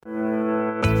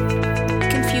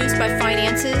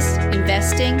finances,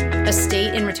 investing,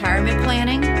 estate and retirement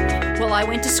planning? Well, I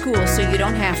went to school so you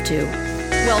don't have to.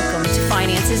 Welcome to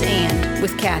Finances and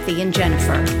with Kathy and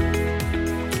Jennifer.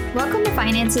 Welcome to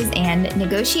Finances and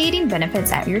Negotiating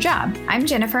Benefits at Your Job. I'm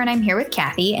Jennifer and I'm here with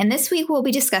Kathy, and this week we'll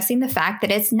be discussing the fact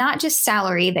that it's not just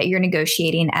salary that you're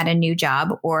negotiating at a new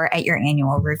job or at your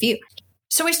annual review.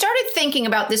 So we started thinking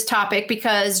about this topic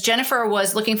because Jennifer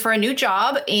was looking for a new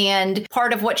job, and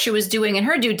part of what she was doing in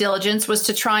her due diligence was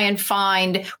to try and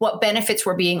find what benefits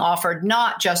were being offered,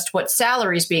 not just what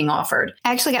salary is being offered.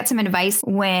 I actually got some advice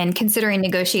when considering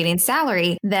negotiating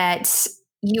salary that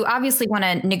you obviously want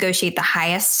to negotiate the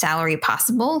highest salary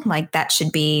possible. Like that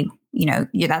should be,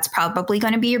 that's probably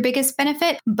going to be your biggest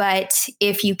benefit. But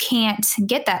if you can't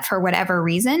get that for whatever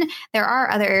reason, there are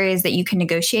other areas that you can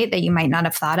negotiate that you might not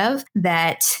have thought of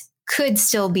that could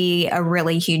still be a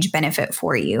really huge benefit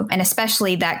for you. And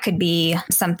especially that could be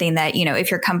something that,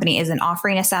 if your company isn't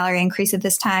offering a salary increase at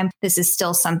this time, this is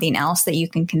still something else that you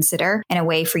can consider and a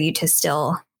way for you to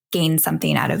still gain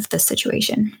something out of the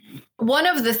situation. One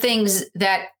of the things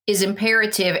that is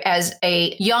imperative as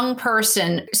a young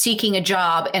person seeking a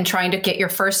job and trying to get your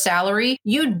first salary,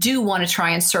 you do want to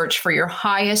try and search for your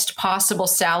highest possible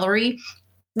salary.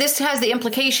 This has the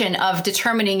implication of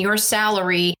determining your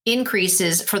salary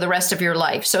increases for the rest of your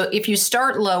life. So if you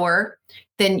start lower,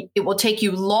 then it will take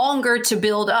you longer to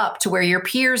build up to where your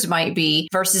peers might be,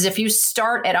 versus if you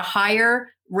start at a higher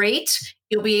rate,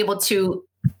 you'll be able to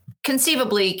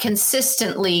conceivably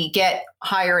consistently get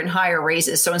higher and higher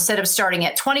raises. So instead of starting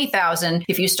at 20,000,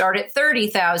 if you start at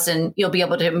 30,000, you'll be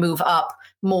able to move up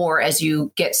more as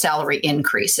you get salary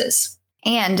increases.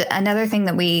 And another thing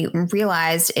that we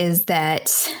realized is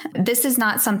that this is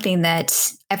not something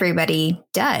that everybody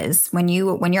does. When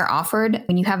you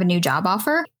have a new job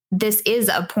offer, this is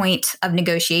a point of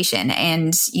negotiation.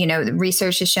 And, the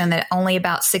research has shown that only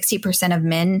about 60% of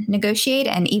men negotiate,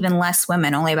 and even less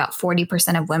women, only about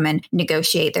 40% of women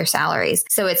negotiate their salaries.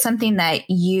 So it's something that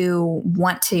you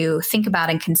want to think about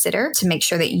and consider to make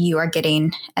sure that you are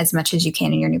getting as much as you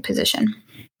can in your new position.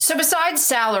 So besides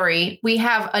salary, we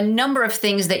have a number of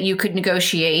things that you could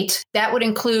negotiate. That would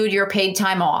include your paid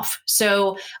time off.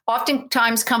 So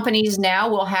oftentimes companies now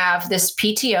will have this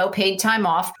PTO, paid time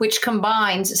off, which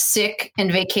combines sick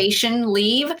and vacation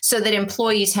leave so that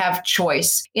employees have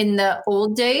choice. In the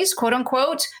old days, quote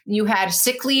unquote, you had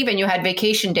sick leave and you had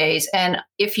vacation days. And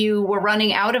if you were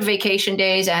running out of vacation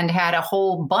days and had a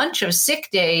whole bunch of sick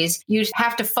days, you'd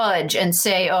have to fudge and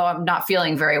say, oh, I'm not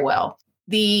feeling very well.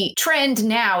 The trend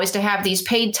now is to have these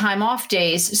paid time off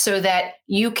days so that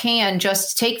you can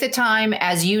just take the time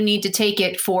as you need to take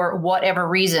it for whatever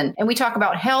reason. And we talk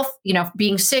about health,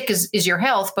 being sick is your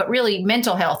health, but really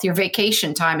mental health, your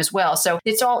vacation time as well. So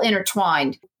it's all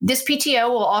intertwined. This PTO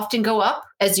will often go up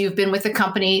as you've been with the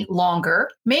company longer.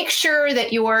 Make sure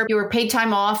that your paid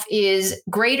time off is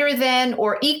greater than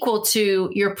or equal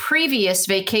to your previous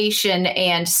vacation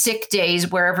and sick days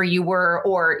wherever you were,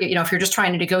 or if you're just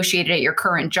trying to negotiate it at your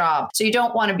current job. So you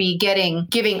don't want to be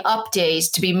giving up days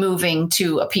to be moving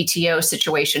to a PTO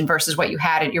situation versus what you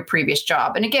had at your previous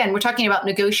job. And again, we're talking about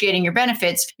negotiating your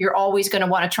benefits. You're always going to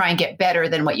want to try and get better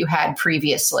than what you had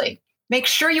previously. Make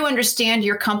sure you understand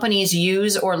your company's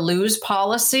use or lose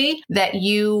policy, that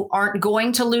you aren't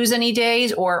going to lose any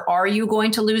days, or are you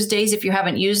going to lose days if you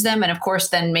haven't used them? And of course,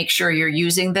 then make sure you're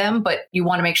using them, but you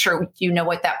want to make sure you know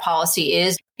what that policy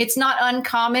is. It's not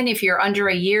uncommon if you're under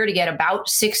a year to get about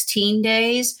 16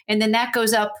 days, and then that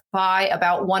goes up by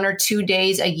about 1 or 2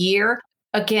 days a year.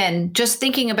 Again, just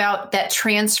thinking about that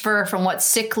transfer from what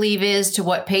sick leave is to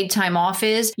what paid time off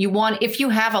is. If you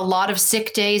have a lot of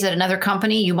sick days at another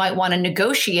company, you might want to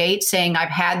negotiate saying, I've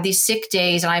had these sick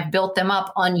days and I've built them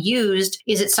up unused.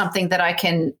 Is it something that I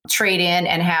can trade in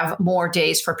and have more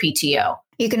days for PTO?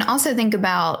 You can also think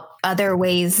about other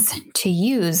ways to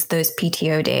use those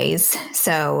PTO days.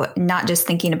 So not just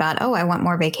thinking about, I want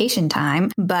more vacation time,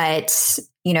 but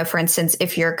for instance,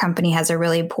 if your company has a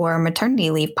really poor maternity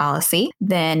leave policy,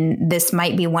 then this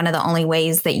might be one of the only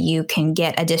ways that you can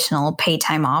get additional paid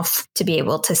time off to be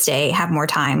able to have more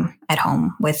time at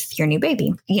home with your new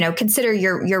baby. Consider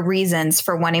your reasons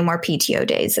for wanting more PTO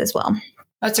days as well.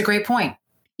 That's a great point.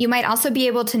 You might also be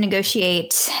able to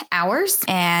negotiate hours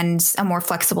and a more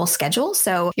flexible schedule.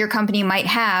 So your company might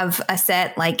have a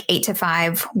set 8 to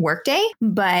 5 workday,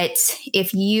 but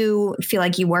if you feel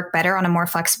like you work better on a more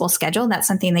flexible schedule, that's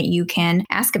something that you can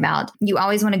ask about. You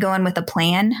always want to go in with a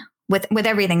plan with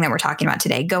everything that we're talking about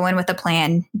today. Go in with a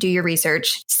plan, do your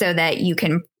research so that you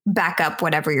can back up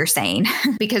whatever you're saying,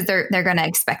 because they're going to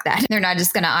expect that. They're not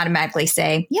just going to automatically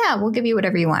say, yeah, we'll give you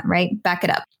whatever you want, right? Back it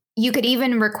up. You could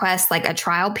even request like a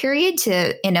trial period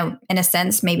to, in a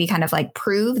sense, maybe kind of like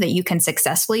prove that you can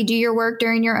successfully do your work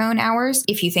during your own hours.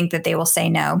 If you think that they will say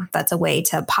no, that's a way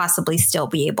to possibly still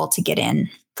be able to get in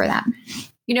for that.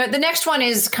 The next one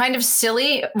is kind of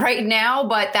silly right now,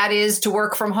 but that is to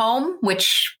work from home,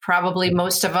 which probably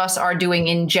most of us are doing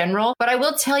in general. But I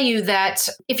will tell you that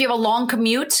if you have a long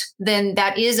commute, then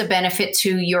that is a benefit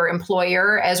to your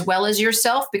employer as well as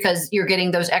yourself, because you're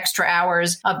getting those extra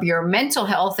hours of your mental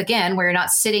health, again, where you're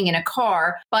not sitting in a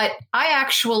car. But I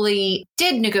actually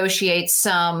did negotiate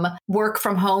some work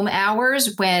from home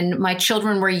hours when my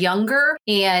children were younger,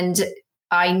 and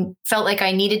I felt like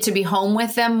I needed to be home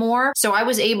with them more. So I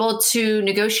was able to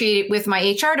negotiate with my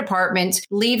HR department,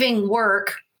 leaving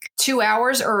work 2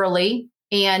 hours early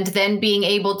and then being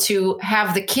able to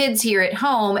have the kids here at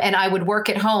home. And I would work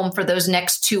at home for those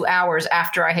next 2 hours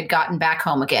after I had gotten back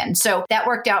home again. So that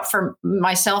worked out for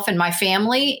myself and my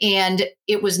family. And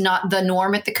it was not the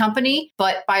norm at the company,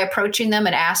 but by approaching them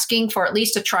and asking for at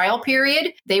least a trial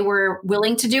period, they were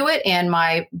willing to do it. And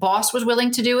my boss was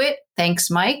willing to do it. Thanks,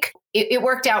 Mike. It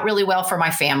worked out really well for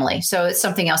my family. So it's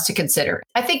something else to consider.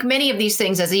 I think many of these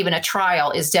things, as even a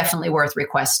trial, is definitely worth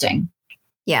requesting.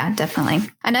 Yeah, definitely.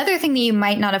 Another thing that you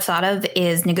might not have thought of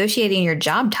is negotiating your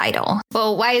job title.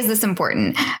 Well, why is this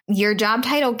important? Your job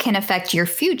title can affect your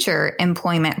future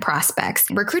employment prospects.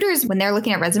 Recruiters, when they're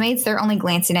looking at resumes, they're only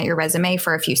glancing at your resume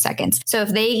for a few seconds. So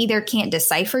if they either can't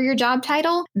decipher your job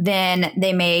title, then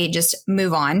they may just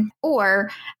move on,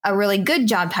 or a really good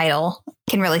job title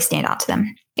can really stand out to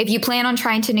them. If you plan on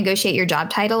trying to negotiate your job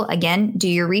title, again, do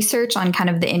your research on kind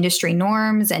of the industry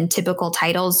norms and typical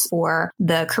titles for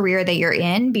the career that you're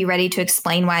in. Be ready to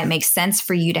explain why it makes sense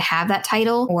for you to have that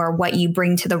title or what you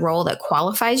bring to the role that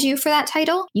qualifies you for that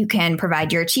title. You can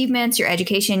provide your achievements, your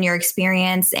education, your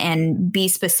experience, and be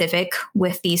specific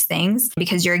with these things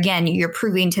because you're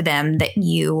proving to them that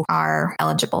you are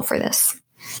eligible for this.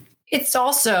 It's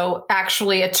also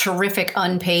actually a terrific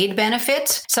unpaid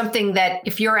benefit, something that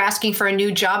if you're asking for a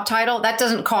new job title, that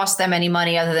doesn't cost them any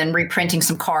money other than reprinting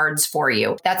some cards for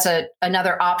you. That's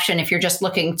another option if you're just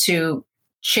looking to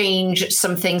change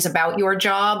some things about your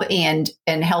job and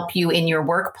help you in your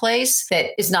workplace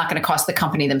that is not going to cost the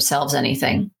company themselves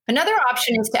anything. Another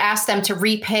option is to ask them to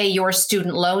repay your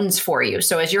student loans for you.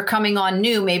 So as you're coming on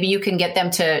new, maybe you can get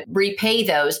them to repay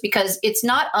those because it's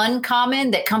not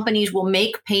uncommon that companies will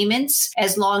make payments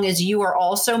as long as you are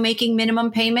also making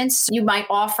minimum payments. You might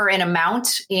offer an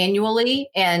amount annually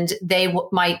and they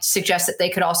might suggest that they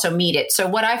could also meet it. So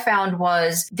what I found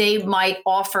was they might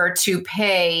offer to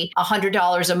pay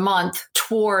 $100 a month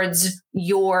towards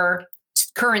your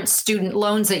current student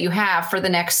loans that you have for the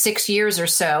next 6 years or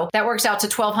so. That works out to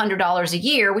 $1,200 a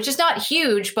year, which is not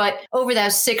huge, but over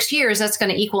those 6 years, that's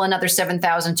going to equal another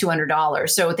 $7,200.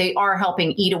 So they are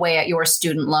helping eat away at your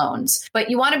student loans. But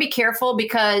you want to be careful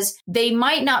because they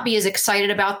might not be as excited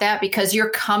about that because you're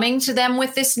coming to them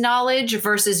with this knowledge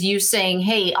versus you saying,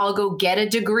 hey, I'll go get a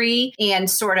degree and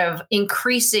sort of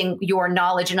increasing your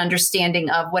knowledge and understanding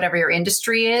of whatever your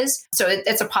industry is. So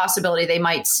it's a possibility they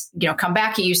might, come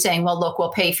back at you saying, well, look,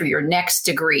 we'll pay for your next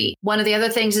degree. One of the other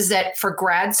things is that for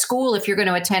grad school, if you're going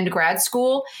to attend grad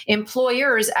school,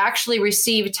 employers actually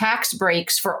receive tax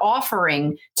breaks for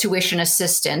offering tuition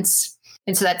assistance.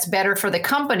 And so that's better for the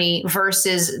company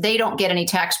versus they don't get any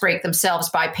tax break themselves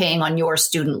by paying on your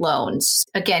student loans.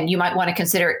 Again, you might want to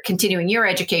consider continuing your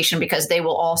education because they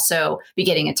will also be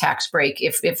getting a tax break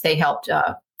if they helped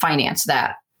finance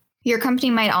that. Your company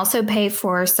might also pay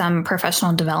for some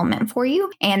professional development for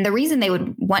you. And the reason they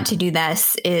would want to do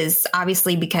this is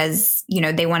obviously because,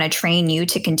 they want to train you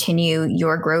to continue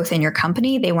your growth in your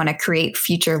company. They want to create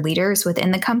future leaders within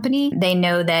the company. They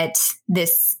know that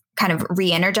this kind of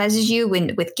re-energizes you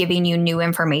with giving you new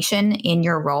information in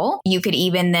your role. You could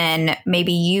even then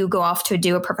maybe you go off to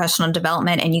do a professional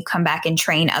development and you come back and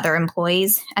train other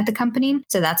employees at the company.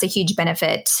 So that's a huge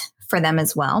benefit for them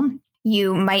as well.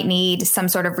 You might need some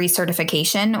sort of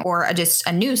recertification or just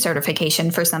a new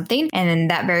certification for something. And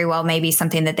that very well may be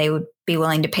something that they would be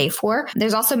willing to pay for.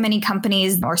 There's also many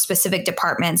companies or specific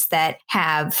departments that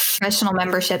have professional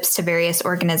memberships to various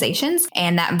organizations.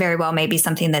 And that very well may be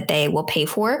something that they will pay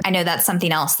for. I know that's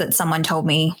something else that someone told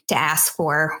me to ask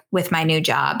for with my new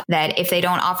job, that if they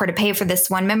don't offer to pay for this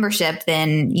one membership,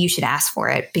 then you should ask for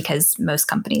it because most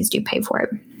companies do pay for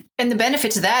it. And the benefit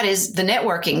to that is the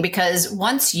networking, because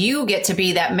once you get to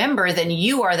be that member, then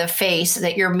you are the face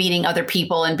that you're meeting other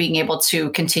people and being able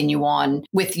to continue on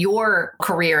with your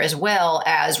career as well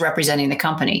as representing the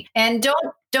company. And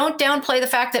don't downplay the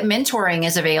fact that mentoring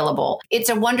is available. It's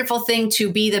a wonderful thing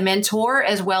to be the mentor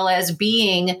as well as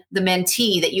being the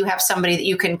mentee, that you have somebody that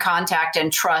you can contact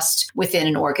and trust within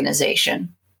an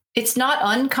organization. It's not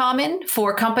uncommon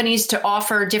for companies to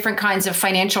offer different kinds of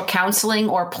financial counseling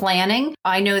or planning.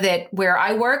 I know that where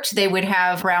I worked, they would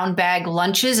have brown bag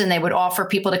lunches and they would offer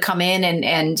people to come in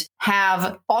and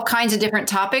have all kinds of different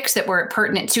topics that were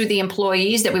pertinent to the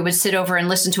employees that we would sit over and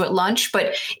listen to at lunch.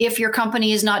 But if your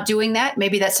company is not doing that,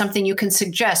 maybe that's something you can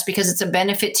suggest, because it's a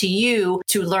benefit to you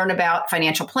to learn about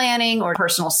financial planning or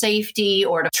personal safety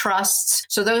or trusts.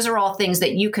 So those are all things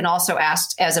that you can also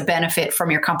ask as a benefit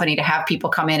from your company to have people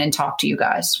come in and talk to you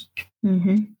guys.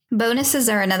 Mm-hmm. Bonuses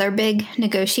are another big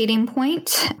negotiating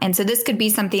point. And so this could be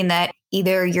something that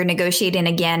either you're negotiating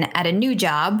again at a new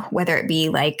job, whether it be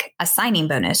like a signing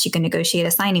bonus, you can negotiate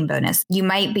a signing bonus. You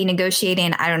might be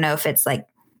negotiating, I don't know if it's like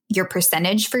your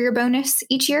percentage for your bonus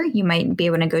each year. You might be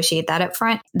able to negotiate that up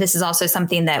front. This is also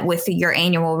something that with your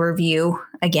annual review,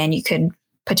 again, you could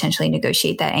potentially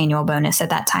negotiate that annual bonus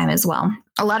at that time as well.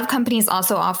 A lot of companies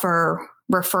also offer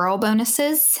referral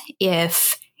bonuses.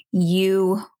 If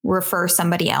you refer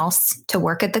somebody else to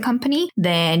work at the company,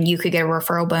 then you could get a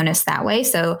referral bonus that way.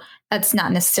 So that's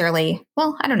not necessarily,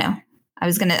 well, I don't know.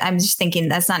 I'm just thinking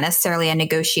that's not necessarily a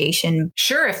negotiation.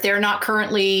 Sure. If they're not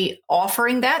currently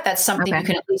offering that, that's something you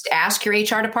can at least ask your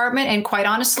HR department. And quite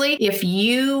honestly, if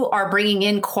you are bringing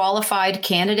in qualified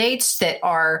candidates that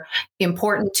are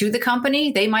important to the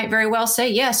company, they might very well say,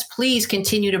 yes, please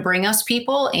continue to bring us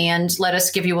people and let us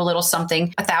give you a little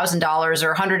something, $1,000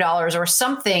 or $100 or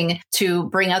something to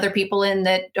bring other people in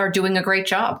that are doing a great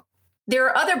job. There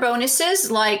are other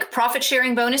bonuses like profit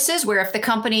sharing bonuses, where if the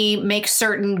company makes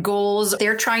certain goals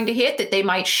they're trying to hit, that they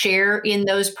might share in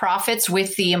those profits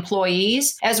with the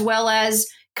employees, as well as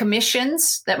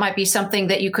commissions. That might be something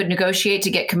that you could negotiate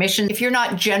to get commission. If you're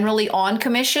not generally on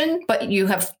commission, but you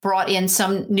have brought in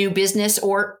some new business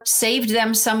or saved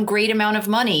them some great amount of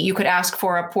money, you could ask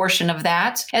for a portion of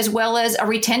that, as well as a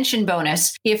retention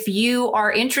bonus. If you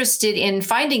are interested in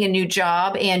finding a new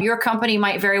job and your company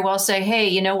might very well say, hey,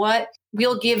 you know what?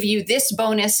 We'll give you this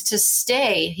bonus to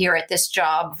stay here at this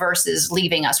job versus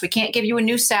leaving us. We can't give you a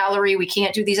new salary. We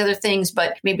can't do these other things,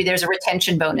 but maybe there's a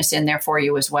retention bonus in there for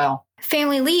you as well.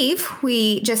 Family leave.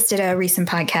 We just did a recent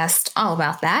podcast all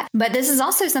about that, but this is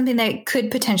also something that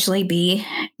could potentially be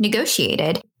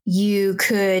negotiated. You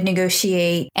could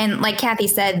negotiate, and like Kathy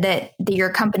said, that your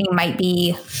company might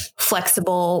be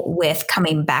flexible with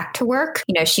coming back to work.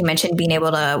 You know, she mentioned being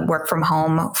able to work from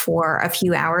home for a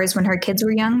few hours when her kids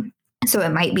were young. So it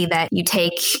might be that you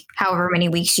take however many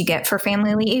weeks you get for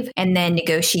family leave and then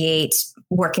negotiate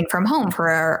working from home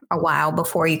for a while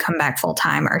before you come back full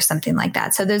time or something like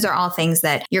that. So those are all things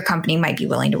that your company might be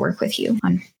willing to work with you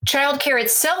on. Childcare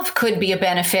itself could be a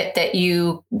benefit that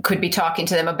you could be talking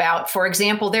to them about. For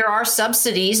example, there are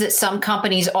subsidies that some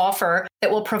companies offer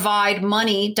that will provide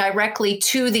money directly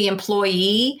to the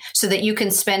employee so that you can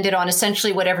spend it on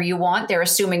essentially whatever you want. They're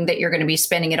assuming that you're going to be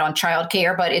spending it on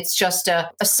childcare, but it's just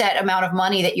a set amount of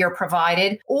money that you're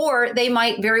provided. Or they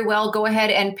might very well go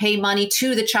ahead and pay money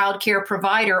to the childcare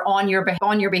provider on your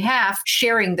behalf,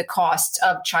 sharing the costs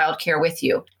of childcare with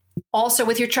you. Also,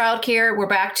 with your childcare, we're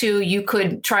back to you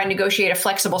could try and negotiate a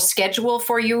flexible schedule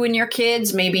for you and your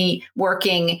kids, maybe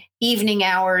working evening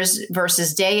hours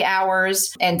versus day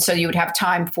hours. And so you would have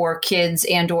time for kids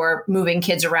and or moving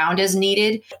kids around as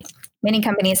needed. Many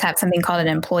companies have something called an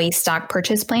employee stock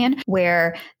purchase plan,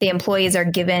 where the employees are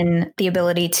given the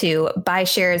ability to buy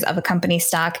shares of a company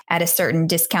stock at a certain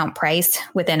discount price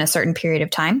within a certain period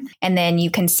of time. And then you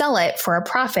can sell it for a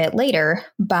profit later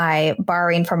by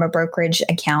borrowing from a brokerage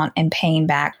account and paying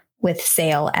back with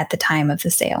sale at the time of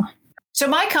the sale. So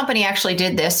my company actually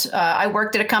did this. I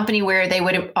worked at a company where they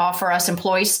would offer us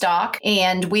employee stock,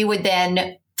 and we would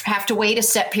then have to wait a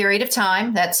set period of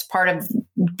time. That's part of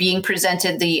being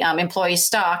presented the employee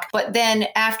stock. But then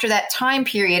after that time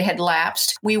period had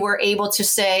lapsed, we were able to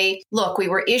say, look, we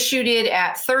were issued it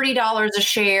at $30 a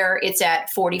share. It's at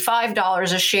 $45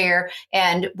 a share.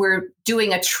 And we're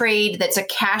doing a trade that's a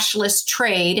cashless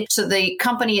trade. So the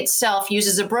company itself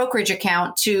uses a brokerage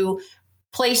account to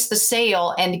place the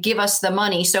sale and give us the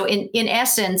money. So in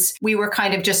essence, we were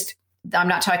kind of just I'm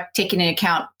not taking into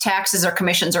account taxes or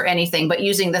commissions or anything, but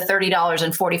using the $30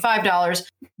 and $45,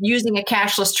 using a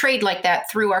cashless trade like that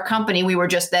through our company, we were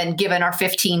just then given our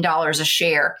 $15 a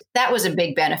share. That was a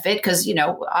big benefit because,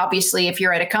 obviously if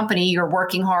you're at a company, you're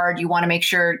working hard, you want to make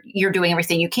sure you're doing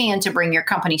everything you can to bring your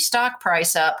company stock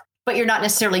price up, but you're not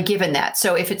necessarily given that.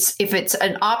 So if it's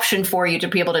an option for you to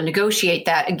be able to negotiate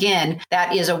that, again,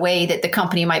 that is a way that the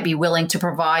company might be willing to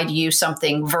provide you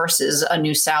something versus a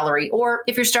new salary. Or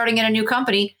if you're starting in a new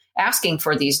company, asking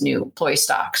for these new employee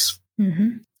stocks.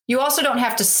 Mm-hmm. You also don't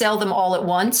have to sell them all at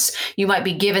once. You might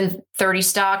be given 30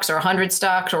 stocks or 100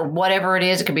 stocks or whatever it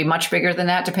is. It could be much bigger than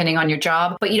that depending on your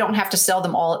job, but you don't have to sell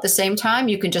them all at the same time.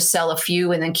 You can just sell a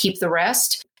few and then keep the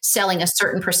rest. Selling a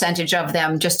certain percentage of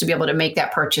them just to be able to make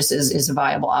that purchase is a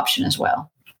viable option as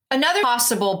well. Another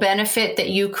possible benefit that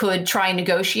you could try and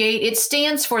negotiate, it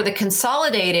stands for the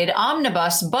Consolidated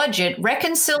Omnibus Budget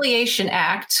Reconciliation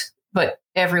Act, but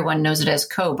everyone knows it as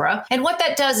COBRA. And what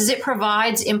that does is it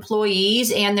provides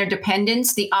employees and their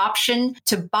dependents the option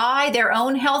to buy their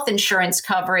own health insurance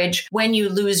coverage when you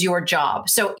lose your job.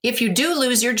 So if you do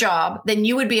lose your job, then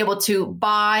you would be able to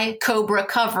buy COBRA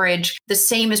coverage the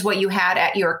same as what you had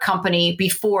at your company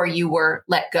before you were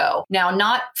let go. Now,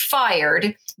 not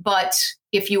fired, but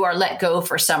if you are let go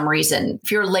for some reason,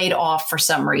 if you're laid off for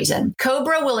some reason.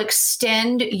 COBRA will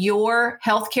extend your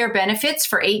healthcare benefits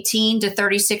for 18 to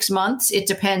 36 months. It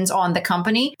depends on the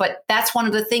company, but that's one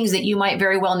of the things that you might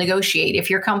very well negotiate. If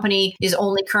your company is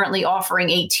only currently offering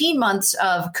 18 months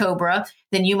of COBRA,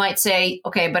 then you might say,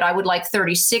 okay, but I would like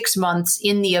 36 months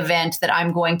in the event that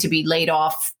I'm going to be laid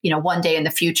off, one day in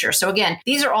the future. So again,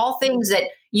 these are all things that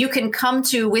you can come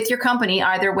to with your company,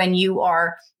 either when you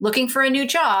are looking for a new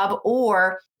job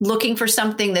or looking for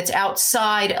something that's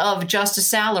outside of just a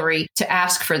salary to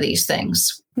ask for these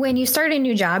things. When you start a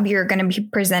new job, you're going to be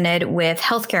presented with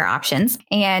healthcare options,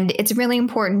 and it's really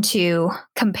important to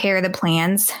compare the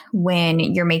plans when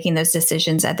you're making those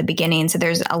decisions at the beginning. So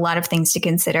there's a lot of things to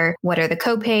consider. What are the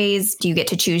copays? Do you get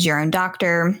to choose your own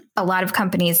doctor? A lot of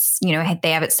companies,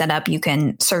 they have it set up. You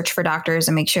can search for doctors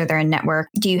and make sure they're in network.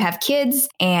 Do you have kids?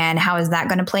 And how is that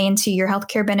going to play into your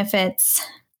healthcare benefits?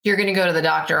 You're going to go to the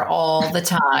doctor all the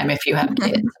time if you have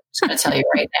kids. I'm just going to tell you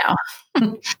right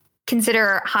now.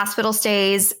 Consider hospital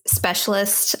stays,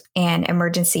 specialists, and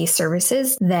emergency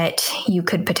services that you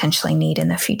could potentially need in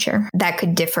the future. That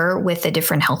could differ with the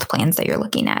different health plans that you're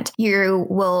looking at. You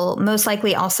will most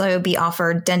likely also be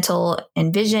offered dental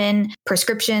and vision,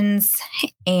 prescriptions,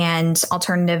 and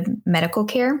alternative medical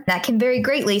care. That can vary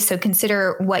greatly, so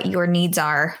consider what your needs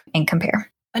are and compare.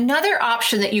 Another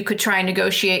option that you could try and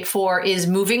negotiate for is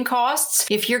moving costs.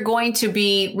 If you're going to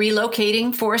be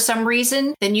relocating for some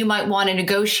reason, then you might want to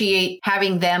negotiate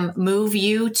having them move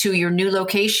you to your new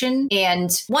location. And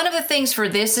one of the things for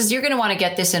this is you're going to want to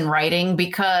get this in writing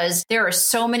because there are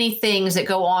so many things that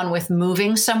go on with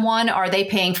moving someone. Are they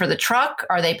paying for the truck?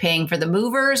 Are they paying for the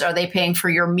movers? Are they paying for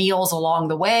your meals along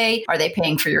the way? Are they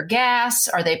paying for your gas?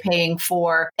 Are they paying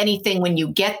for anything when you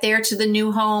get there to the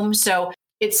new home? So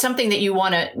it's something that you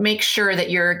want to make sure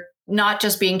that you're not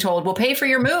just being told, we'll pay for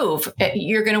your move.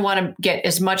 You're going to want to get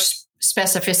as much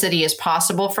specificity as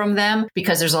possible from them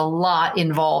because there's a lot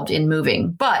involved in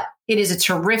moving. But it is a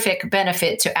terrific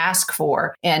benefit to ask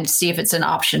for and see if it's an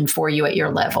option for you at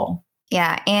your level.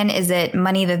 Yeah. And is it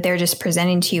money that they're just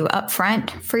presenting to you up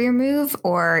front for your move?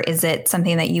 Or is it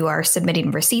something that you are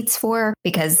submitting receipts for?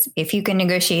 Because if you can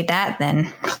negotiate that,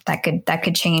 then that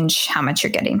could change how much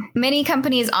you're getting. Many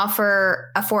companies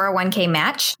offer a 401k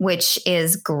match, which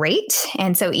is great.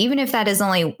 And so even if that is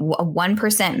only a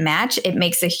 1% match, it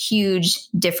makes a huge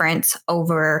difference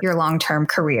over your long-term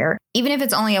career. Even if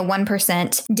it's only a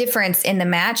 1% difference in the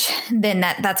match, then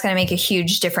that's going to make a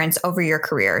huge difference over your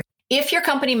career. If your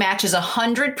company matches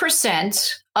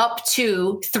 100% up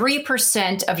to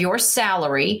 3% of your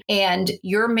salary and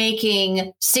you're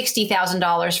making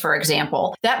 $60,000, for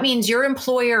example, that means your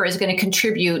employer is going to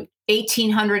contribute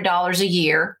 $1,800 a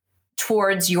year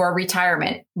towards your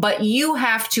retirement. But you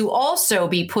have to also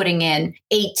be putting in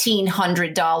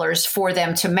 $1,800 for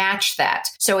them to match that.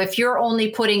 So if you're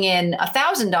only putting in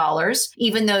 $1,000,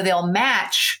 even though they'll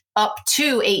match up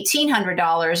to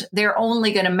 $1,800, they're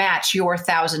only going to match your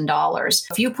 $1,000.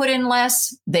 If you put in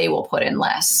less, they will put in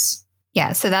less.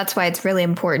 Yeah. So that's why it's really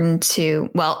important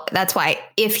that's why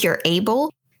if you're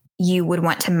able, you would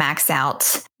want to max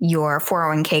out your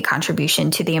 401k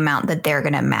contribution to the amount that they're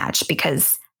going to match.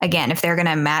 Because again, if they're going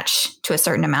to match to a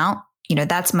certain amount,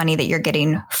 that's money that you're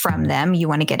getting from them. You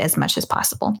want to get as much as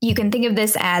possible. You can think of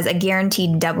this as a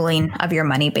guaranteed doubling of your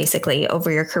money, basically,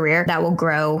 over your career that will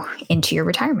grow into your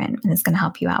retirement, and it's going to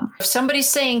help you out. If somebody's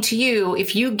saying to you,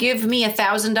 if you give me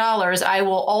 $1,000, I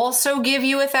will also give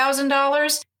you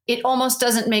 $1,000. It almost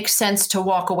doesn't make sense to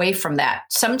walk away from that.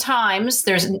 Sometimes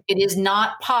it is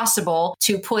not possible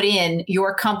to put in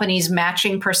your company's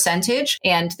matching percentage,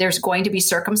 and there's going to be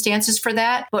circumstances for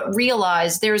that. But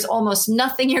realize there's almost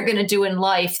nothing you're going to do in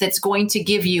life that's going to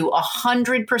give you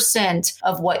 100%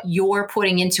 of what you're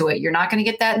putting into it. You're not going to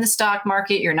get that in the stock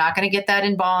market. You're not going to get that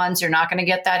in bonds. You're not going to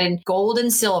get that in gold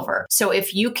and silver. So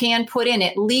if you can put in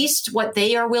at least what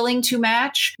they are willing to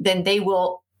match, then they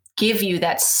will give you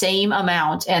that same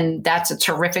amount. And that's a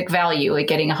terrific value at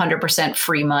getting 100%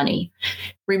 free money.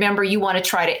 Remember, you want to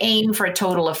try to aim for a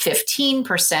total of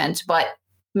 15%, but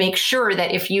make sure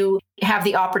that if you have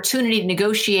the opportunity to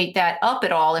negotiate that up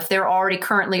at all, if they're already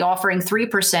currently offering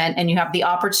 3% and you have the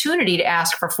opportunity to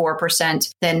ask for 4%,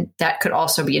 then that could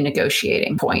also be a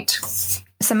negotiating point.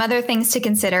 Some other things to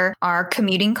consider are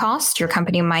commuting costs. Your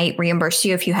company might reimburse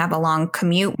you if you have a long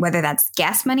commute, whether that's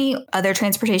gas money, other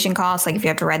transportation costs, like if you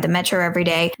have to ride the metro every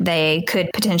day, they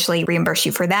could potentially reimburse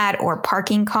you for that, or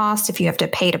parking costs if you have to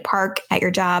pay to park at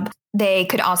your job. They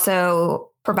could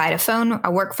also provide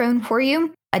a work phone for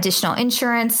you, additional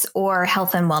insurance, or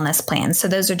health and wellness plans. So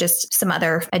those are just some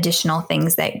other additional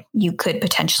things that you could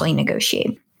potentially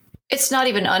negotiate. It's not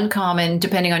even uncommon,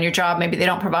 depending on your job. Maybe they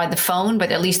don't provide the phone, but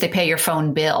at least they pay your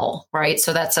phone bill, right?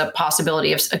 So that's a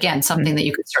possibility of, again, something that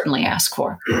you could certainly ask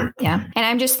for. Yeah. And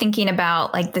I'm just thinking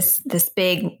about like this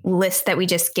big list that we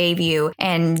just gave you.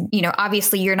 And,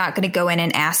 obviously you're not going to go in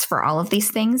and ask for all of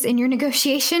these things in your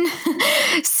negotiation.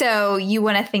 So you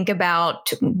want to think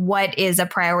about what is a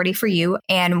priority for you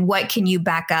and what can you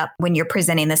back up when you're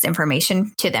presenting this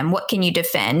information to them? What can you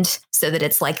defend so that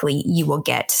it's likely you will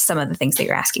get some of the things that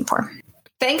you're asking for?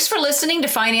 Thanks for listening to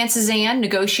Finances and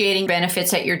Negotiating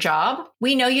Benefits at Your Job.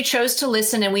 We know you chose to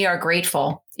listen and we are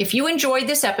grateful. If you enjoyed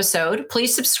this episode,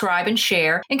 please subscribe and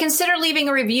share, and consider leaving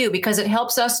a review because it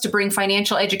helps us to bring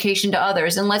financial education to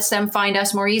others and lets them find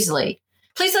us more easily.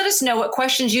 Please let us know what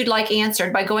questions you'd like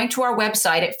answered by going to our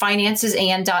website at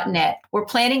financesand.net. We're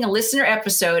planning a listener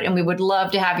episode and we would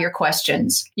love to have your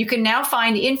questions. You can now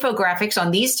find infographics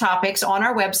on these topics on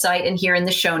our website and here in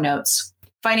the show notes.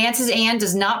 Finances and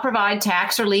does not provide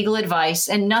tax or legal advice,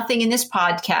 and nothing in this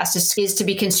podcast is to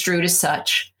be construed as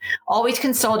such. Always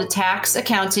consult a tax,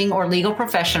 accounting, or legal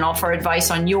professional for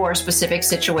advice on your specific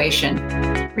situation.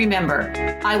 Remember,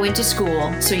 I went to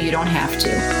school so you don't have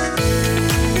to.